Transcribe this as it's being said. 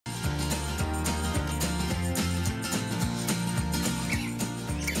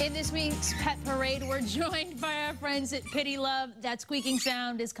In this week's Pet Parade, we're joined by our friends at Pittie Love. That squeaking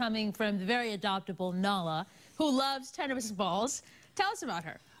sound is coming from the very adoptable Nala, who loves tennis balls. Tell us about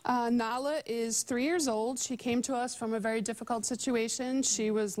her. Nala is 3 years old. She came to us from a very difficult situation. She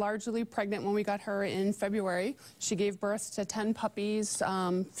was largely pregnant when we got her in February. She gave birth to 10 puppies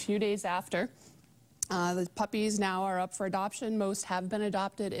a few days after. The puppies now are up for adoption. Most have been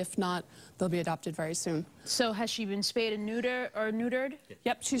adopted. If not, they'll be adopted very soon. So has she been spayed and neutered?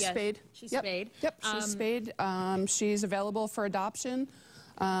 Yep, she's spayed. She's spayed. Yep, she's spayed. She's available for adoption.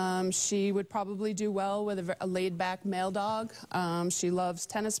 She would probably do well with a laid-back male dog. She loves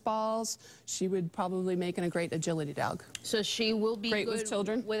tennis balls. She would probably make a great agility dog. So she will be great good with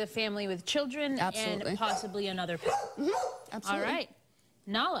children. With a family with children. Absolutely. And possibly another pet. Absolutely. All right.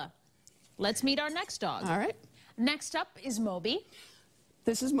 Nala, let's meet our next dog. All right. Next up is Moby.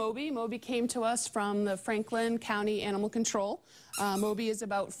 This is Moby. Moby came to us from the Franklin County Animal Control. Moby is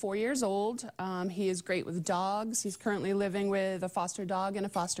about 4 years old. He is great with dogs. He's currently living with a foster dog and a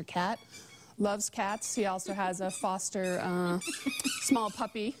foster cat. Loves cats. He also has a foster small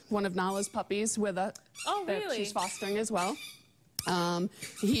puppy, one of Nala's puppies, with a that she's fostering as well.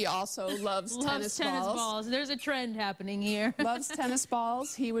 He also loves tennis balls. There's a trend happening here. Loves tennis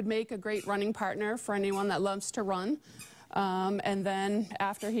balls. He would make a great running partner for anyone that loves to run. And then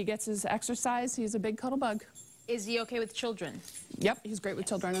after he gets his exercise, he's a big cuddle bug. Is he okay with children? Yep, he's great with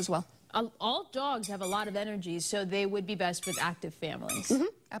children as well. All dogs have a lot of energy, so they would be best with active families.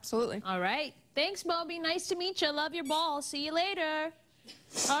 Absolutely. All right. Thanks, Moby. Nice to meet you. Love your ball. See you later.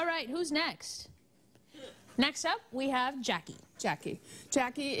 All right, who's next? Next up, we have Jackie.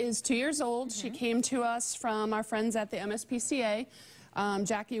 Jackie is 2 years old. She came to us from our friends at the MSPCA.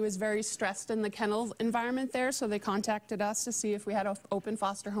 Jackie was very stressed in the kennel environment there, so they contacted us to see if we had an open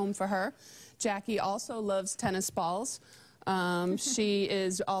foster home for her. Jackie also loves tennis balls. She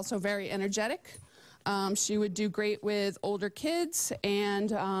is also very energetic. She would do great with older kids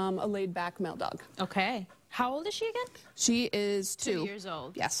and a laid-back male dog. Okay. How old is she again? She is 2 years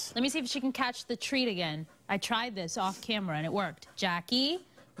old. Yes. Let me see if she can catch the treat again. I tried this off camera and it worked. Jackie,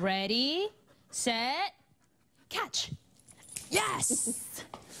 ready, set, catch. Yes!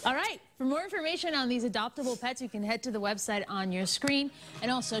 All right. For more information on these adoptable pets, you can head to the website on your screen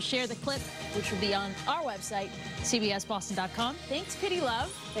and also share the clip, which will be on our website, cbsboston.com. Thanks, Pittie Love.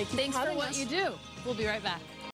 Thanks for what you do. We'll be right back.